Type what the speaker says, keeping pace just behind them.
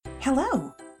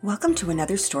Hello! Welcome to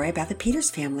another story about the Peters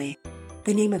family.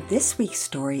 The name of this week's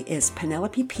story is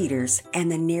Penelope Peters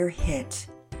and the Near Hit.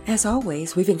 As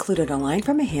always, we've included a line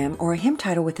from a hymn or a hymn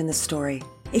title within the story.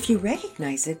 If you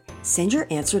recognize it, send your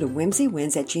answer to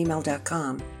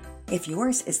whimsywins@gmail.com. If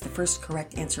yours is the first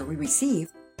correct answer we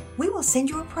receive, we will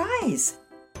send you a prize.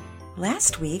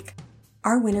 Last week,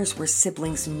 our winners were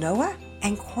siblings Noah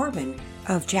and Corbin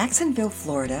of Jacksonville,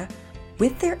 Florida,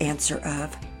 with their answer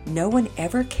of "No one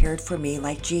ever cared for me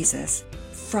like Jesus"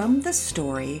 from the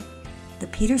story The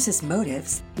Peters'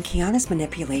 Motives and Kiana's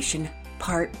Manipulation,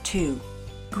 Part 2.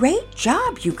 Great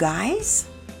job, you guys!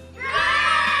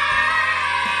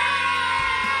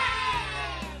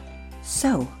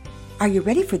 So, are you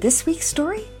ready for this week's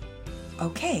story?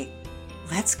 Okay,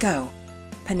 let's go.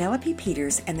 Penelope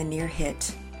Peters and the Near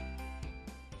Hit.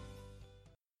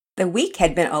 The week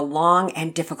had been a long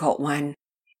and difficult one.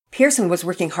 Pearson was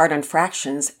working hard on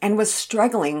fractions and was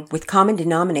struggling with common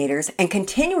denominators and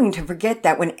continuing to forget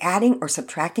that when adding or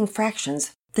subtracting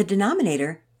fractions, the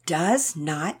denominator does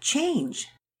not change.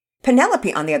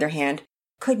 Penelope, on the other hand,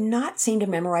 could not seem to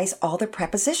memorize all the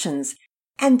prepositions.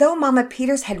 And though Mama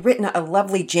Peters had written a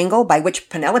lovely jingle by which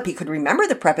Penelope could remember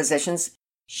the prepositions,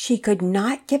 she could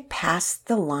not get past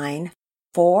the line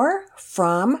for,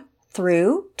 from,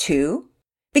 through, to,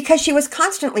 because she was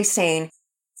constantly saying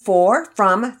for,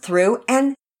 from, through,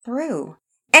 and through.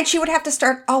 And she would have to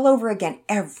start all over again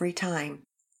every time.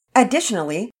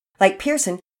 Additionally, like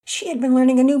Pearson, she had been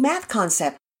learning a new math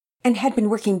concept and had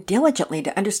been working diligently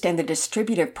to understand the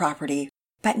distributive property.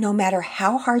 But no matter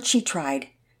how hard she tried,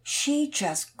 she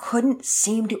just couldn't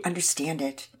seem to understand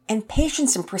it. And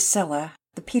Patience and Priscilla,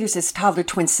 the Peters' toddler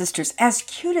twin sisters, as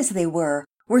cute as they were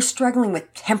struggling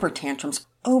with temper tantrums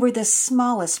over the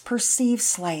smallest perceived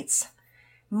slights.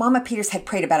 Mama Peters had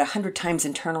prayed about 100 times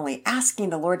internally, asking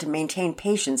the Lord to maintain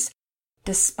patience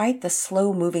despite the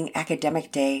slow-moving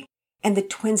academic day and the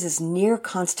twins' near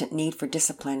constant need for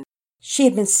discipline. She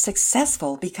had been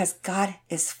successful because God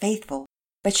is faithful,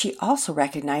 but she also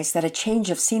recognized that a change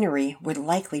of scenery would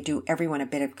likely do everyone a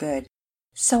bit of good.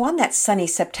 So on that sunny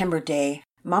September day,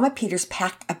 Mama Peters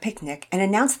packed a picnic and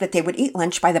announced that they would eat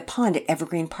lunch by the pond at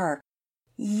Evergreen Park.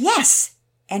 Yes!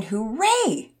 And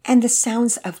hooray! And the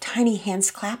sounds of tiny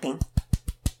hands clapping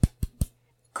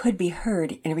could be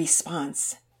heard in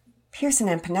response. Pearson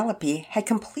and Penelope had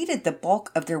completed the bulk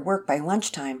of their work by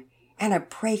lunchtime, and a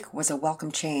break was a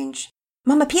welcome change.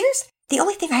 "Mama Peters, the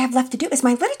only thing I have left to do is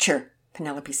my literature,"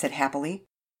 Penelope said happily.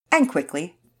 And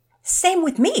quickly, "Same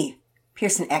with me,"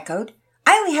 Pearson echoed.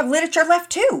 "I only have literature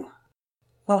left too."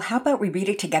 "Well, how about we read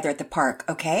it together at the park,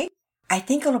 okay? I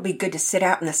think it'll be good to sit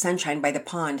out in the sunshine by the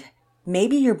pond.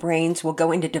 Maybe your brains will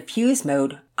go into diffuse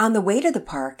mode on the way to the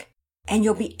park, and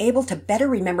you'll be able to better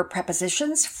remember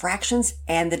prepositions, fractions,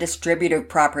 and the distributive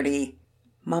property."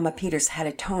 Mama Peters had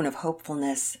a tone of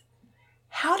hopefulness.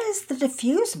 How does the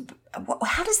diffuse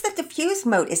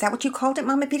mode, is that what you called it,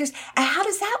 Mama Peters? How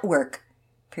does that work?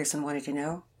 Pearson wanted to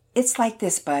know. "It's like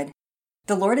this, Bud.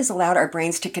 The Lord has allowed our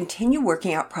brains to continue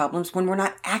working out problems when we're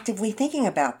not actively thinking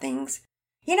about things.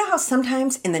 You know how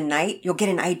sometimes in the night you'll get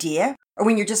an idea? Or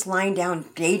when you're just lying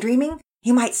down daydreaming,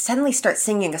 you might suddenly start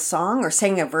singing a song or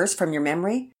saying a verse from your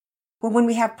memory? Well, when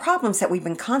we have problems that we've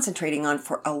been concentrating on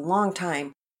for a long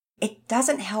time, it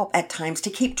doesn't help at times to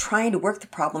keep trying to work the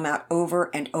problem out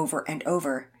over and over and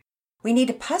over. We need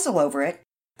to puzzle over it,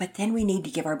 but then we need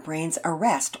to give our brains a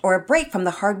rest or a break from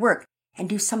the hard work and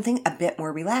do something a bit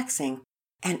more relaxing.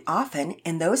 And often,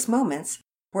 in those moments,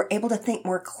 we're able to think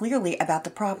more clearly about the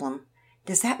problem.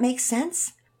 Does that make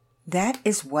sense? That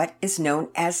is what is known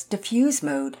as diffuse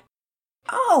mode."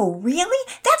 "Oh,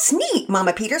 really? That's neat,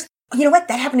 Mama Peters. You know what?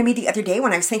 That happened to me the other day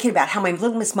when I was thinking about how my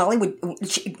little Miss Molly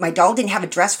my doll didn't have a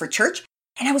dress for church.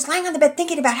 And I was lying on the bed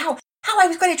thinking about how I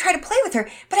was going to try to play with her,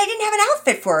 but I didn't have an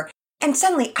outfit for her. And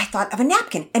suddenly I thought of a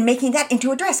napkin and making that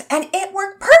into a dress, and it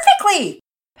worked perfectly,"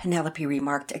 Penelope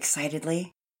remarked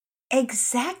excitedly.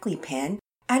 "Exactly, Pen.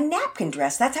 A napkin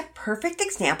dress. That's a perfect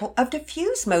example of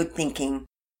diffuse mode thinking."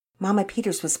 Mama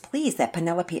Peters was pleased that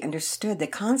Penelope understood the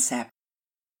concept.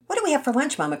 "What do we have for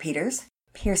lunch, Mama Peters?"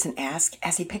 Pearson asked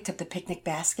as he picked up the picnic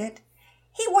basket.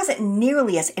 He wasn't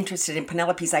nearly as interested in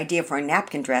Penelope's idea for a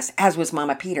napkin dress as was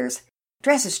Mama Peters.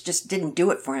 Dresses just didn't do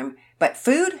it for him, but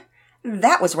food,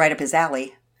 that was right up his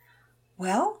alley.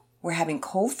 "Well, we're having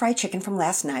cold fried chicken from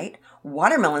last night,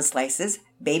 watermelon slices,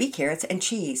 baby carrots, and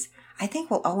cheese. I think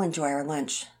we'll all enjoy our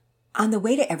lunch." On the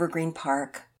way to Evergreen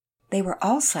Park, they were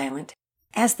all silent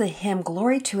as the hymn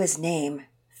 "Glory to His Name"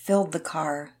 filled the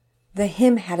car. The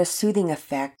hymn had a soothing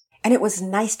effect, and it was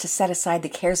nice to set aside the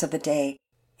cares of the day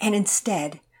and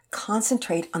instead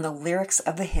concentrate on the lyrics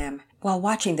of the hymn, while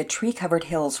watching the tree-covered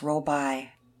hills roll by.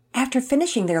 After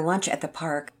finishing their lunch at the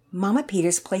park, Mama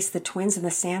Peters placed the twins in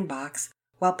the sandbox,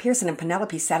 while Pearson and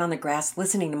Penelope sat on the grass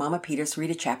listening to Mama Peters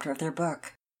read a chapter of their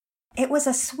book. It was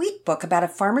a sweet book about a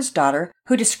farmer's daughter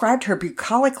who described her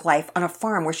bucolic life on a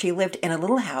farm where she lived in a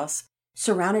little house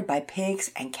surrounded by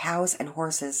pigs and cows and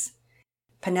horses.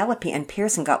 Penelope and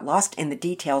Pearson got lost in the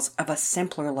details of a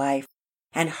simpler life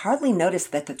and hardly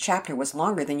noticed that the chapter was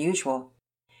longer than usual.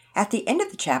 At the end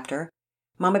of the chapter,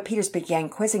 Mama Peters began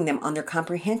quizzing them on their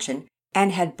comprehension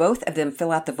and had both of them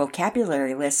fill out the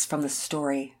vocabulary lists from the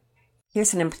story.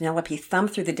 Pearson and Penelope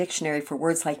thumbed through the dictionary for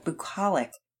words like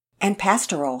bucolic and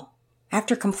pastoral.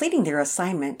 After completing their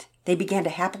assignment, they began to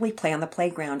happily play on the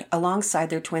playground alongside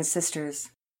their twin sisters.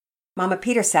 Mama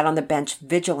Peters sat on the bench,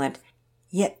 vigilant,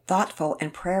 yet thoughtful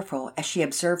and prayerful as she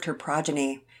observed her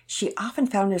progeny. She often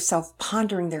found herself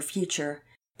pondering their future,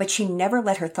 but she never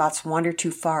let her thoughts wander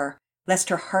too far, lest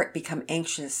her heart become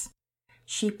anxious.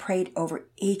 She prayed over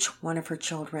each one of her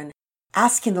children,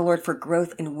 asking the Lord for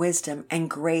growth in wisdom and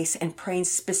grace and praying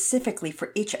specifically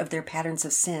for each of their patterns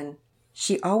of sin.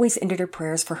 She always ended her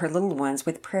prayers for her little ones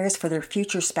with prayers for their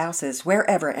future spouses,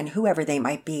 wherever and whoever they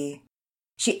might be.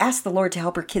 She asked the Lord to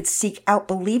help her kids seek out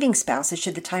believing spouses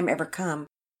should the time ever come,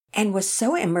 and was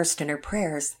so immersed in her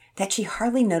prayers that she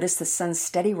hardly noticed the sun's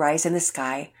steady rise in the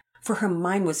sky, for her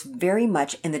mind was very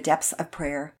much in the depths of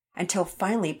prayer, until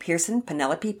finally Pearson,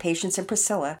 Penelope, Patience, and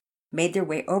Priscilla made their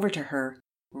way over to her,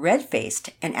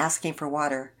 red-faced and asking for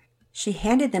water. She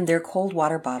handed them their cold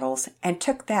water bottles and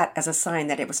took that as a sign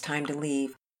that it was time to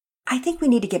leave. "I think we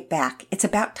need to get back. It's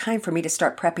about time for me to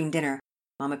start prepping dinner,"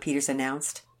 Mama Peters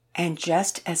announced. And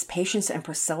just as Patience and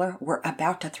Priscilla were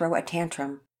about to throw a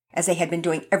tantrum, as they had been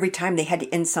doing every time they had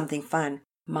to end something fun,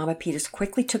 Mama Peters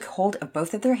quickly took hold of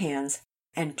both of their hands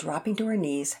and, dropping to her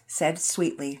knees, said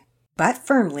sweetly, but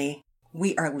firmly,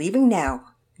 "We are leaving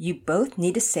now. You both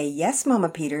need to say yes, Mama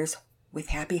Peters, with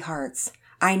happy hearts.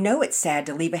 I know it's sad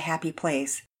to leave a happy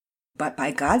place, but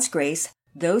by God's grace,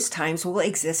 those times will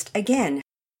exist again.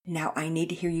 Now I need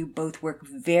to hear you both work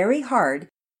very hard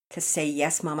to say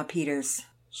yes, Mama Peters."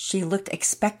 She looked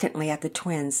expectantly at the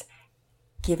twins,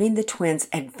 giving the twins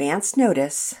advance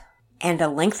notice and a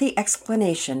lengthy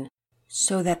explanation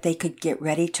so that they could get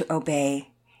ready to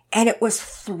obey. And it was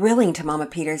thrilling to Mama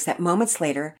Peters that moments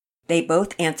later, they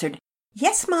both answered,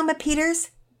 "Yes, Mama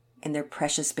Peters," in their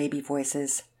precious baby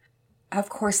voices. Of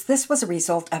course, this was a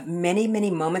result of many,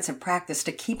 many moments of practice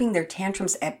to keeping their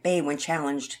tantrums at bay when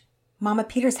challenged. Mama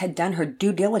Peters had done her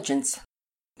due diligence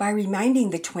by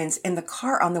reminding the twins in the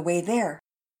car on the way there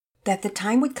that the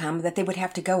time would come that they would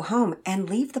have to go home and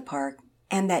leave the park,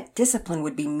 and that discipline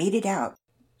would be meted out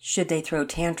should they throw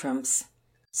tantrums.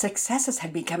 Successes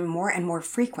had become more and more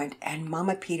frequent, and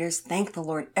Mama Peters thanked the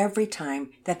Lord every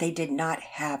time that they did not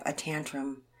have a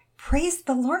tantrum. "Praise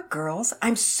the Lord, girls.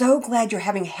 I'm so glad you're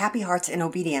having happy hearts in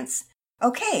obedience.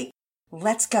 Okay,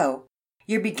 let's go.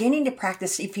 You're beginning to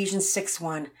practice Ephesians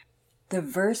 6:1, the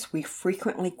verse we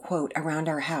frequently quote around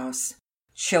our house.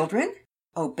 Children,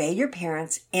 obey your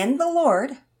parents in the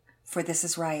Lord, for this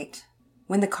is right."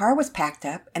 When the car was packed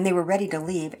up and they were ready to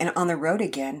leave and on the road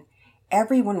again,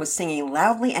 everyone was singing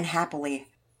loudly and happily.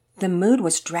 The mood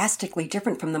was drastically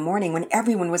different from the morning when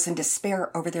everyone was in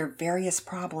despair over their various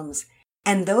problems.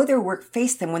 And though their work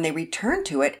faced them when they returned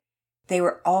to it, they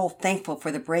were all thankful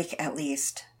for the break at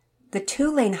least. The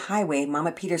 2-lane highway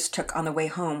Mama Peters took on the way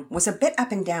home was a bit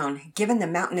up and down, given the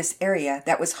mountainous area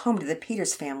that was home to the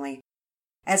Peters family.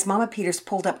 As Mama Peters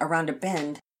pulled up around a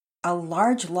bend, a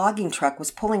large logging truck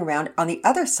was pulling around on the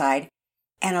other side,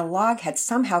 and a log had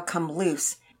somehow come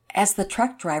loose. As the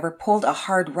truck driver pulled a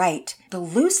hard right, the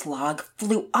loose log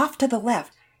flew off to the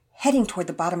left, heading toward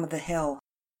the bottom of the hill.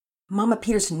 Mama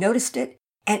Peters noticed it,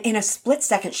 and in a split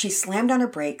second she slammed on her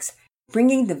brakes,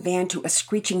 bringing the van to a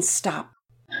screeching stop.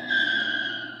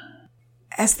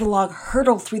 As the log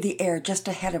hurtled through the air just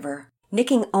ahead of her,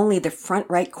 nicking only the front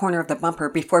right corner of the bumper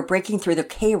before breaking through the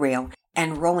K-rail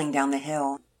and rolling down the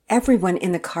hill. Everyone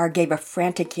in the car gave a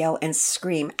frantic yell and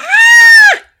scream,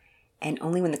 "Ah!" And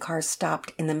only when the car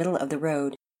stopped in the middle of the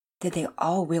road did they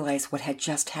all realize what had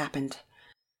just happened.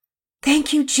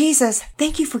 "Thank you, Jesus!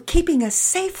 Thank you for keeping us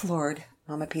safe, Lord!"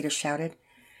 Mama Peters shouted.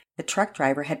 The truck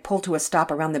driver had pulled to a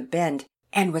stop around the bend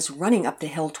and was running up the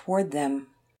hill toward them.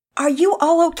 "Are you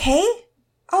all okay?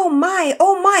 Oh my,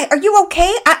 are you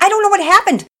okay? I don't know what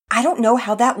happened. I don't know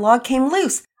how that log came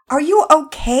loose. Are you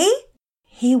okay?"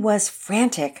 He was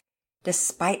frantic,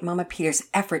 despite Mama Peters'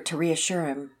 effort to reassure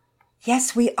him.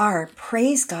 "Yes, we are.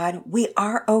 Praise God, we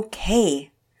are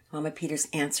okay," Mama Peters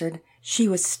answered. She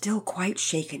was still quite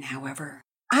shaken, however.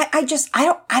 I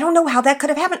don't know how that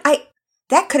could have happened.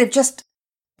 That could have just...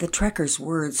 The trucker's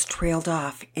words trailed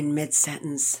off in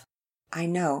mid-sentence. I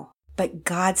know, but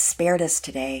God spared us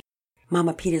today.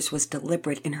 Mama Peters was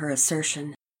deliberate in her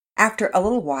assertion. After a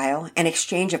little while, an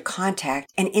exchange of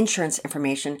contact and insurance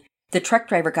information, the truck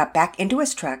driver got back into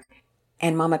his truck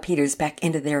and Mama Peters back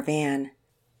into their van.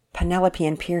 Penelope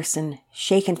and Pearson,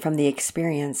 shaken from the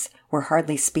experience, were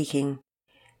hardly speaking.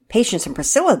 Patience and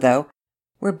Priscilla, though,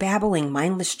 were babbling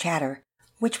mindless chatter,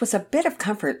 which was a bit of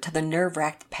comfort to the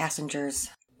nerve-wracked passengers.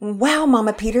 Wow,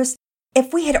 Mama Peters,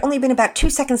 if we had only been about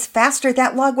 2 seconds faster,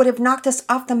 that log would have knocked us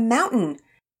off the mountain,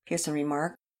 Pearson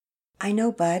remarked. I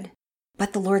know, Bud,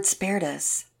 but the Lord spared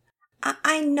us.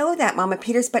 I know that, Mama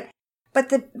Peters, but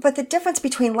the difference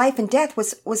between life and death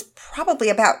was probably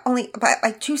about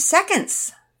 2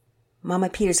 seconds. Mama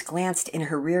Peters glanced in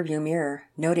her rearview mirror,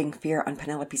 noting fear on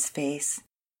Penelope's face.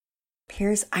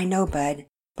 Piers, I know, Bud,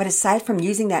 but aside from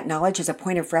using that knowledge as a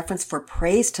point of reference for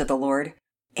praise to the Lord,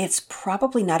 it's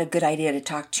probably not a good idea to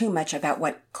talk too much about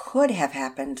what could have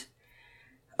happened.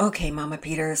 Okay, Mama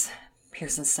Peters,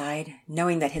 Pearson sighed,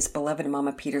 knowing that his beloved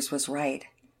Mama Peters was right,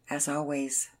 as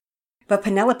always. But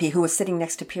Penelope, who was sitting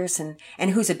next to Pearson,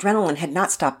 and whose adrenaline had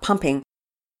not stopped pumping,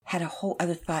 had a whole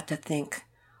other thought to think.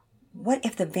 What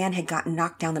if the van had gotten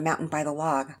knocked down the mountain by the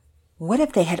log? What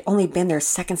if they had only been there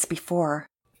seconds before?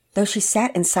 Though she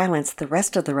sat in silence the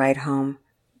rest of the ride home,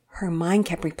 her mind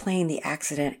kept replaying the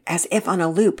accident as if on a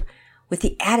loop, with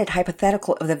the added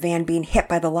hypothetical of the van being hit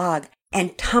by the log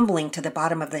and tumbling to the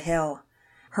bottom of the hill.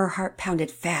 Her heart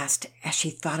pounded fast as she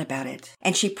thought about it,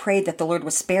 and she prayed that the Lord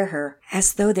would spare her,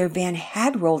 as though their van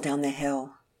had rolled down the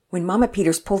hill. When Mama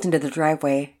Peters pulled into the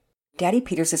driveway, Daddy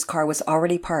Peters' car was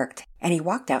already parked, and he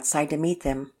walked outside to meet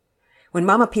them. When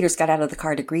Mama Peters got out of the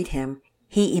car to greet him,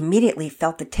 he immediately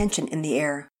felt the tension in the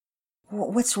air.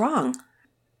 What's wrong?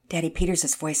 Daddy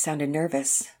Peters' voice sounded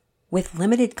nervous. With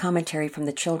limited commentary from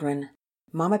the children,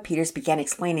 Mama Peters began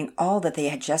explaining all that they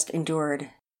had just endured.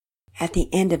 At the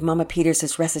end of Mama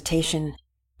Peters' recitation,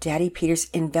 Daddy Peters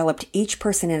enveloped each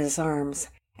person in his arms,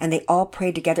 and they all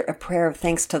prayed together a prayer of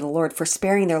thanks to the Lord for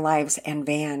sparing their lives and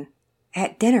van.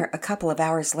 At dinner a couple of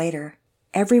hours later,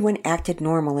 everyone acted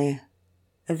normally.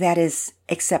 That is,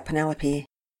 except Penelope.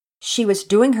 She was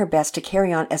doing her best to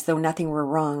carry on as though nothing were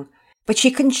wrong, but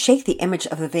she couldn't shake the image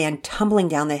of the van tumbling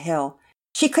down the hill.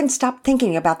 She couldn't stop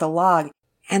thinking about the log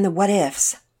and the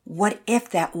what-ifs. What if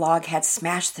that log had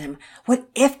smashed them? What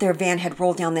if their van had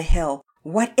rolled down the hill?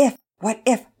 What if?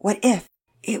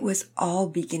 It was all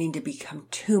beginning to become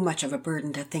too much of a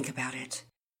burden to think about it.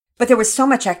 But there was so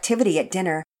much activity at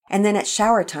dinner, and then at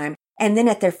shower time, and then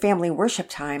at their family worship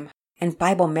time, and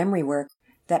Bible memory work,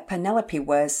 that Penelope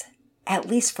was, at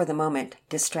least for the moment,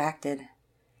 distracted.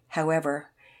 However,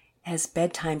 as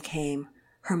bedtime came,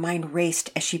 her mind raced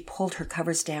as she pulled her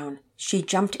covers down. She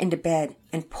jumped into bed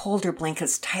and pulled her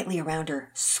blankets tightly around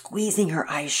her, squeezing her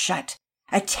eyes shut,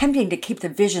 attempting to keep the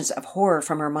visions of horror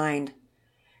from her mind.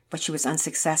 But she was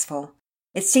unsuccessful.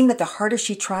 It seemed that the harder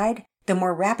she tried, the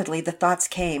more rapidly the thoughts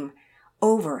came.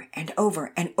 Over and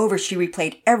over and over she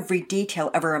replayed every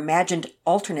detail of her imagined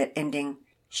alternate ending.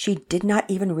 She did not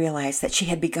even realize that she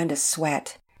had begun to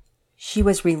sweat. She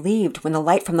was relieved when the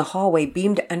light from the hallway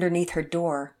beamed underneath her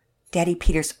door. Daddy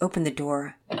Peters opened the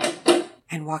door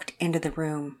and walked into the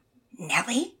room.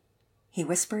 "Nellie?" he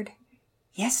whispered.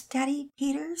 "Yes, Daddy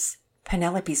Peters?"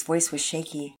 Penelope's voice was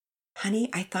shaky. "Honey,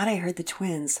 I thought I heard the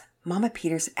twins. Mama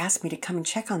Peters asked me to come and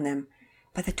check on them,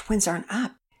 but the twins aren't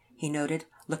up," he noted,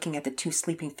 looking at the two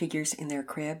sleeping figures in their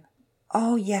crib.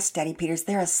 "Oh, yes, Daddy Peters,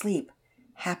 they're asleep."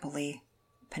 "Happily,"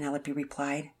 Penelope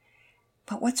replied.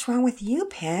 "But what's wrong with you,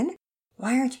 Pen?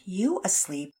 Why aren't you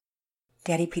asleep?"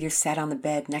 Daddy Peters sat on the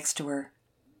bed next to her.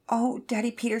 "Oh,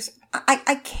 Daddy Peters,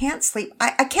 I can't sleep.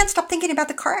 I can't stop thinking about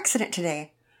the car accident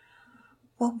today."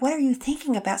 "Well, what are you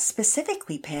thinking about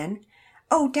specifically, Pen?"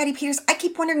 "Oh, Daddy Peters, I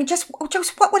keep wondering just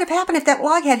what would have happened if that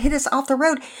log had hit us off the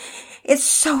road. It's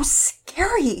so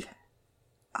scary."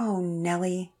 "Oh,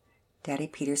 Nellie." Daddy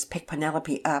Peters picked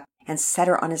Penelope up and set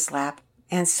her on his lap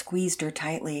and squeezed her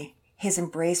tightly. His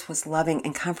embrace was loving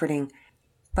and comforting,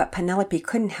 but Penelope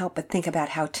couldn't help but think about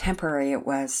how temporary it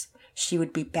was. She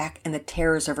would be back in the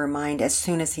terrors of her mind as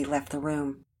soon as he left the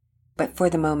room. But for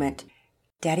the moment,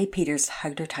 Daddy Peters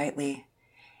hugged her tightly.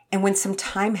 And when some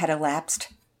time had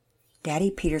elapsed,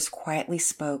 Daddy Peters quietly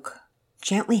spoke.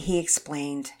 Gently he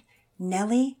explained,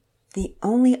 "Nellie, the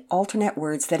only alternate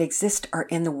words that exist are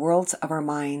in the worlds of our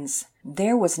minds.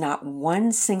 There was not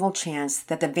one single chance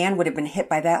that the van would have been hit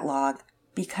by that log,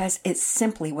 because it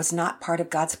simply was not part of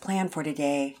God's plan for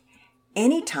today.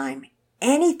 Anytime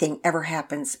anything ever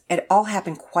happens, it all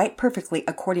happened quite perfectly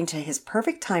according to his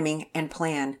perfect timing and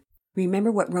plan.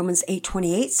 Remember what Romans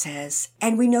 8:28 says,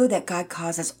 and we know that God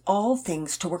causes all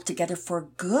things to work together for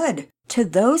good to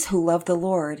those who love the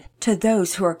Lord, to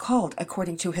those who are called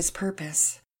according to his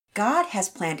purpose. God has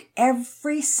planned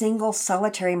every single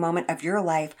solitary moment of your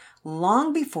life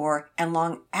long before and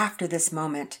long after this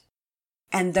moment.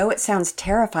 And though it sounds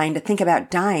terrifying to think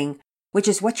about dying, which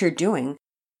is what you're doing,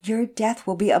 your death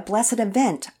will be a blessed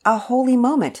event, a holy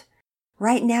moment.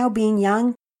 Right now, being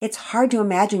young, it's hard to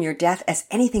imagine your death as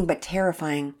anything but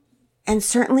terrifying. And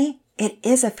certainly, it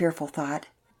is a fearful thought.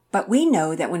 But we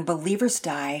know that when believers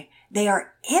die, they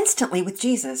are instantly with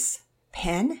Jesus.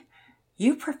 Pen,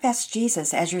 you profess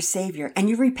Jesus as your Savior, and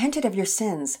you repented of your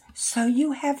sins, so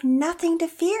you have nothing to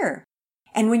fear.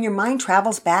 And when your mind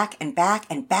travels back and back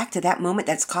and back to that moment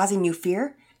that's causing you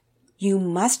fear, you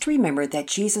must remember that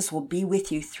Jesus will be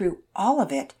with you through all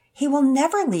of it. He will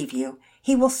never leave you.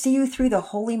 He will see you through the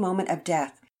holy moment of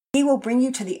death. He will bring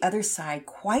you to the other side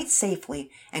quite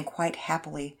safely and quite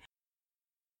happily.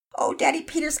 Oh, Daddy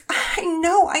Peters, I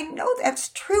know that's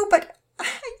true, but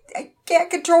I can't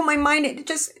control my mind. It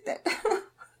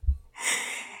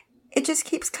just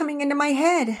keeps coming into my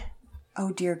head.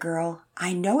 Oh, dear girl,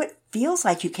 I know it feels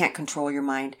like you can't control your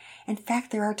mind. In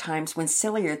fact, there are times when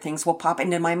sillier things will pop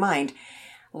into my mind,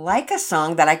 like a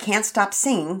song that I can't stop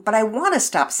singing, but I want to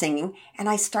stop singing, and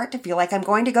I start to feel like I'm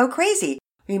going to go crazy.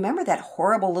 Remember that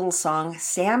horrible little song,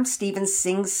 Sam Stevens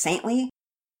Sings Saintly?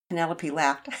 Penelope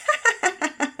laughed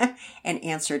and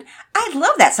answered, I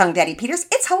love that song, Daddy Peters.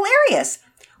 It's hilarious.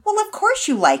 Well, of course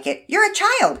you like it. You're a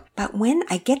child. But when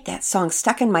I get that song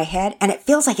stuck in my head and it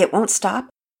feels like it won't stop,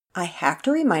 I have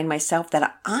to remind myself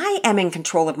that I am in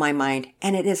control of my mind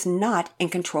and it is not in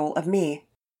control of me.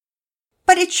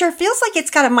 But it sure feels like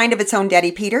it's got a mind of its own,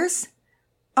 Daddy Peters.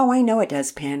 Oh, I know it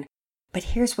does, Pen. But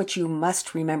here's what you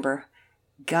must remember.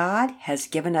 God has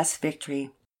given us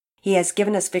victory. He has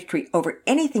given us victory over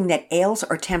anything that ails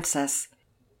or tempts us.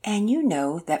 And you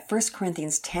know that 1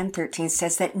 Corinthians 10:13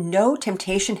 says that no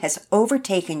temptation has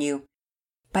overtaken you,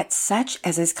 but such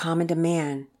as is common to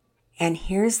man. And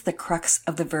here's the crux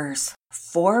of the verse.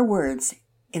 4 words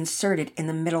inserted in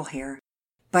the middle here.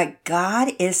 But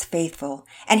God is faithful,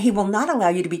 and he will not allow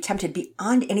you to be tempted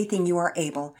beyond anything you are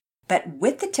able, but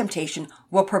with the temptation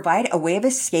will provide a way of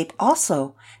escape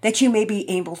also, that you may be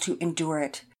able to endure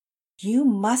it. You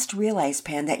must realize,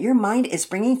 Pen, that your mind is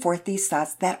bringing forth these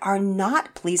thoughts that are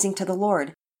not pleasing to the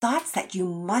Lord, thoughts that you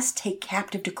must take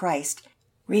captive to Christ.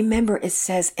 Remember, it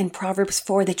says in Proverbs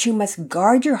 4 that you must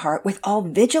guard your heart with all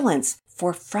vigilance,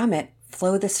 for from it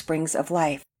flow the springs of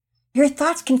life. Your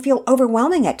thoughts can feel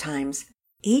overwhelming at times.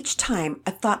 Each time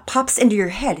a thought pops into your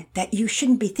head that you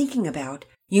shouldn't be thinking about,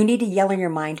 you need to yell in your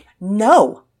mind,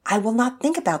 no, I will not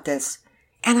think about this.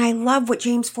 And I love what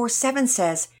James 4:7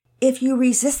 says, if you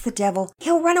resist the devil,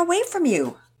 he'll run away from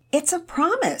you. It's a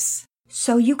promise.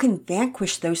 So you can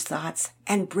vanquish those thoughts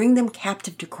and bring them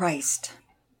captive to Christ.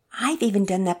 I've even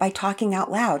done that by talking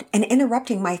out loud and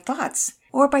interrupting my thoughts,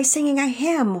 or by singing a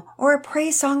hymn or a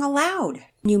praise song aloud.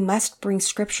 You must bring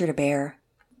scripture to bear.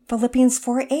 Philippians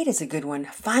 4:8 is a good one.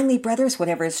 Finally, brothers,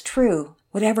 whatever is true,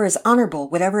 whatever is honorable,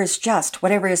 whatever is just,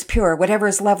 whatever is pure, whatever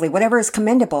is lovely, whatever is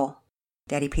commendable.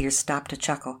 Daddy Peters stopped to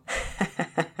chuckle.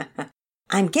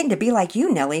 I'm getting to be like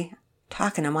you, Nellie.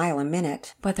 Talking a mile a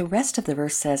minute. But the rest of the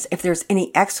verse says, if there's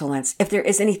any excellence, if there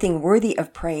is anything worthy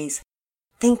of praise,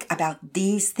 think about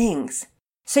these things.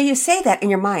 So you say that in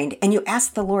your mind, and you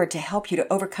ask the Lord to help you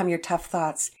to overcome your tough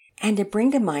thoughts and to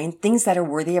bring to mind things that are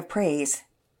worthy of praise.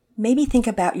 Maybe think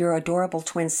about your adorable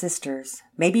twin sisters.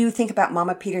 Maybe you think about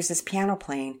Mama Peters' piano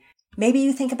playing. Maybe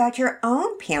you think about your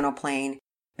own piano playing.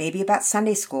 Maybe about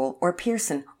Sunday school or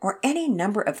Pearson or any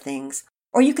number of things.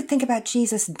 Or you could think about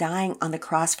Jesus dying on the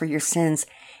cross for your sins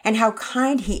and how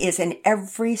kind he is in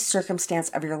every circumstance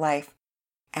of your life.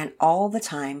 And all the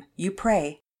time you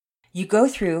pray. You go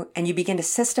through and you begin to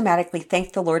systematically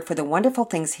thank the Lord for the wonderful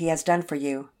things he has done for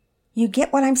you. You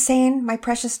get what I'm saying, my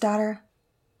precious daughter?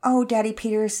 Oh, Daddy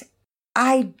Peters,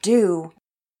 I do.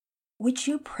 Would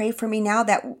you pray for me now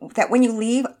that when you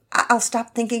leave, I'll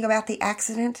stop thinking about the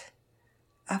accident?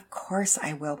 Of course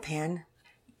I will, Pen.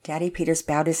 Daddy Peters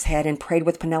bowed his head and prayed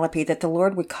with Penelope that the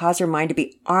Lord would cause her mind to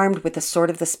be armed with the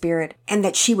sword of the Spirit and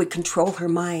that she would control her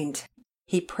mind.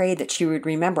 He prayed that she would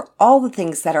remember all the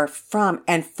things that are from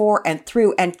and for and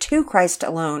through and to Christ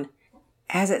alone,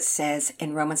 as it says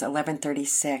in Romans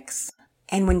 11:36.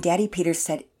 And when Daddy Peters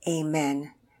said,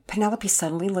 Amen, Penelope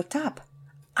suddenly looked up.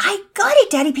 I got it,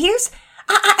 Daddy Peters.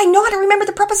 I know how to remember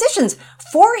the prepositions.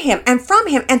 For him and from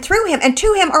him and through him and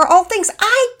to him are all things.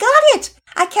 I got it.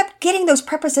 I kept getting those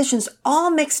prepositions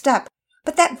all mixed up.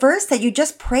 But that verse that you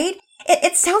just prayed,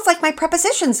 it sounds like my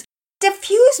prepositions.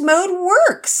 Diffuse mode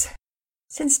works!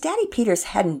 Since Daddy Peters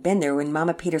hadn't been there when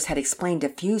Mama Peters had explained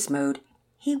diffuse mode,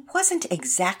 he wasn't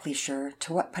exactly sure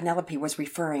to what Penelope was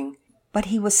referring, but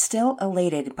he was still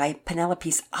elated by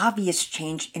Penelope's obvious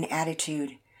change in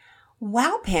attitude.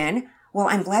 Wow, Pen! Well,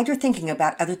 I'm glad you're thinking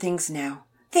about other things now.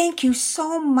 Thank you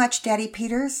so much, Daddy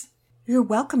Peters. You're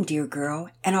welcome, dear girl,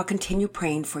 and I'll continue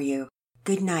praying for you.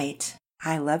 Good night.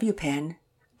 I love you, Pen.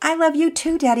 I love you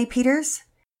too, Daddy Peters.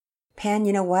 Pen,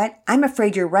 you know what? I'm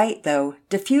afraid you're right, though.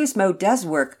 Diffuse mode does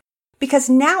work, because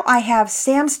now I have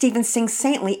Sam Stevens Sings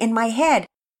Saintly in my head.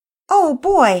 Oh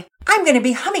boy, I'm going to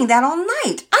be humming that all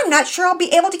night. I'm not sure I'll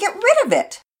be able to get rid of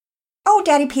it. Oh,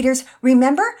 Daddy Peters,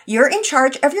 remember, you're in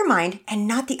charge of your mind and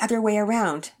not the other way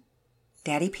around.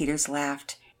 Daddy Peters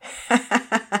laughed.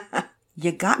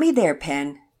 You got me there,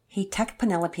 Pen. He tucked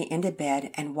Penelope into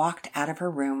bed and walked out of her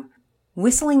room,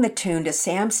 whistling the tune to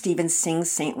Sam Stevens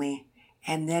Sings Saintly,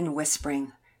 and then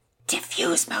whispering,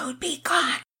 Diffuse mode be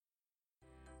gone.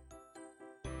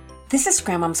 This is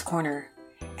Grandmom's Corner.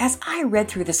 As I read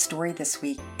through the story this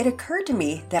week, it occurred to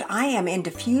me that I am in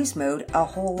diffuse mode a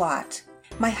whole lot.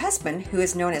 My husband, who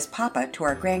is known as Papa to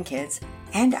our grandkids,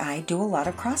 and I do a lot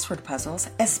of crossword puzzles,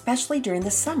 especially during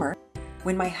the summer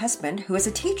when my husband, who is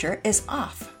a teacher, is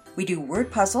off. We do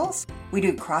word puzzles, we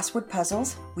do crossword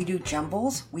puzzles, we do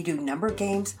jumbles, we do number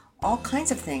games, all kinds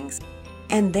of things.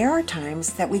 And there are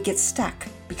times that we get stuck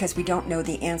because we don't know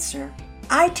the answer.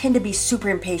 I tend to be super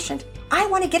impatient. I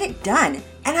want to get it done,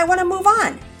 and I want to move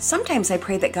on. Sometimes I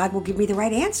pray that God will give me the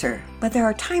right answer, but there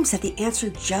are times that the answer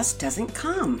just doesn't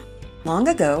come. Long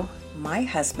ago, my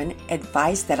husband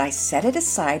advised that I set it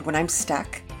aside when I'm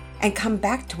stuck and come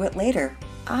back to it later.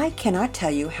 I cannot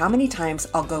tell you how many times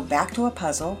I'll go back to a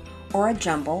puzzle or a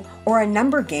jumble or a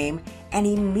number game and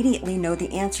immediately know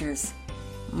the answers.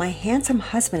 My handsome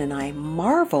husband and I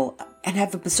marvel and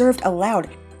have observed aloud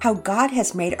how God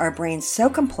has made our brains so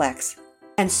complex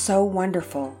and so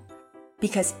wonderful.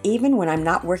 Because even when I'm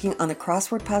not working on the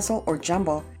crossword puzzle or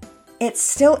jumble, it's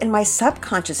still in my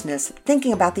subconsciousness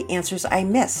thinking about the answers I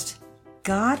missed.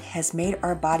 God has made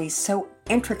our bodies so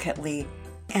intricately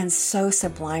and so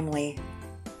sublimely.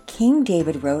 King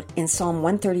David wrote in Psalm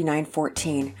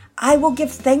 139:14, I will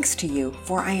give thanks to you,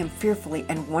 for I am fearfully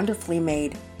and wonderfully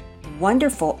made.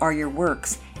 Wonderful are your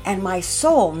works, and my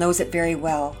soul knows it very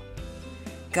well.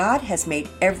 God has made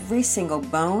every single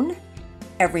bone,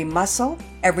 every muscle,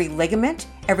 every ligament,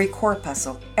 every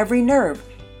corpuscle, every nerve,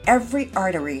 every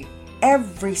artery,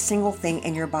 every single thing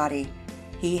in your body.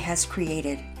 He has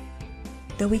created.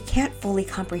 Though we can't fully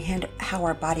comprehend how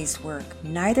our bodies work,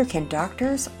 neither can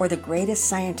doctors or the greatest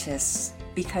scientists,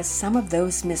 because some of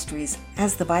those mysteries,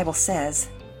 as the Bible says,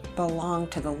 belong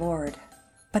to the Lord.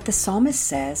 But the psalmist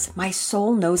says, my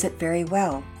soul knows it very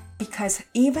well, because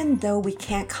even though we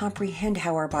can't comprehend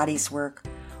how our bodies work,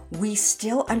 we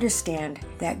still understand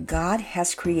that God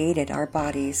has created our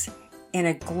bodies in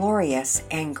a glorious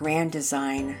and grand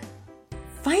design.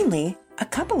 Finally, a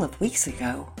couple of weeks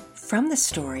ago, from the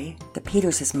story, The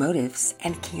Peters' Motives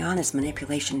and Kiana's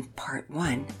Manipulation Part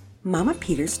 1, Mama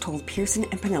Peters told Pearson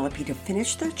and Penelope to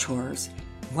finish their chores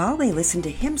while they listened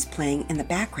to hymns playing in the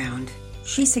background.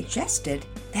 She suggested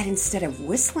that instead of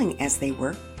whistling as they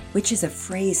work, which is a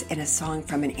phrase in a song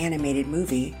from an animated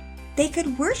movie, they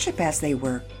could worship as they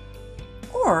work.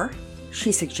 Or,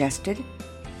 she suggested,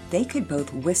 they could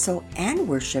both whistle and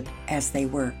worship as they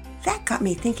work. That got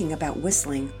me thinking about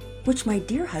whistling, which my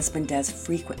dear husband does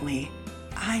frequently.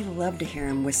 I love to hear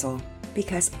him whistle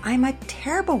because I'm a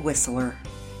terrible whistler.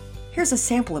 Here's a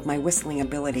sample of my whistling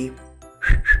ability.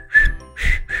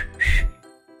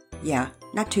 Yeah,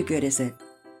 not too good, is it?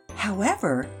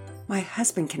 However, my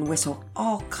husband can whistle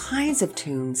all kinds of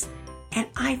tunes, and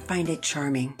I find it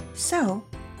charming. So,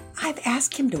 I've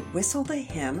asked him to whistle the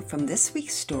hymn from this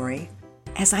week's story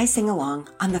as I sing along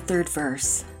on the third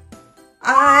verse.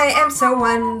 I am so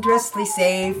wondrously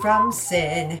saved from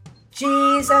sin.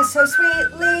 Jesus so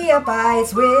sweetly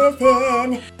abides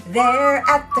within. There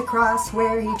at the cross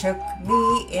where he took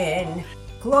me in.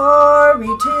 Glory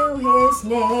to his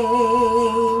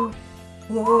name.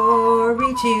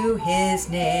 Glory to his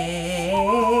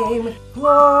name.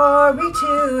 Glory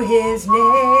to his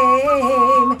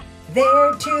name.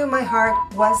 There to my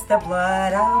heart was the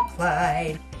blood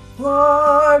applied.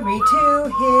 Glory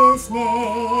to his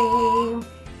name.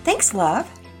 Thanks, love.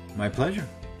 My pleasure.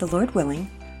 The Lord willing,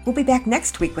 we'll be back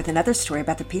next week with another story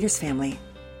about the Peters family.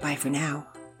 Bye for now.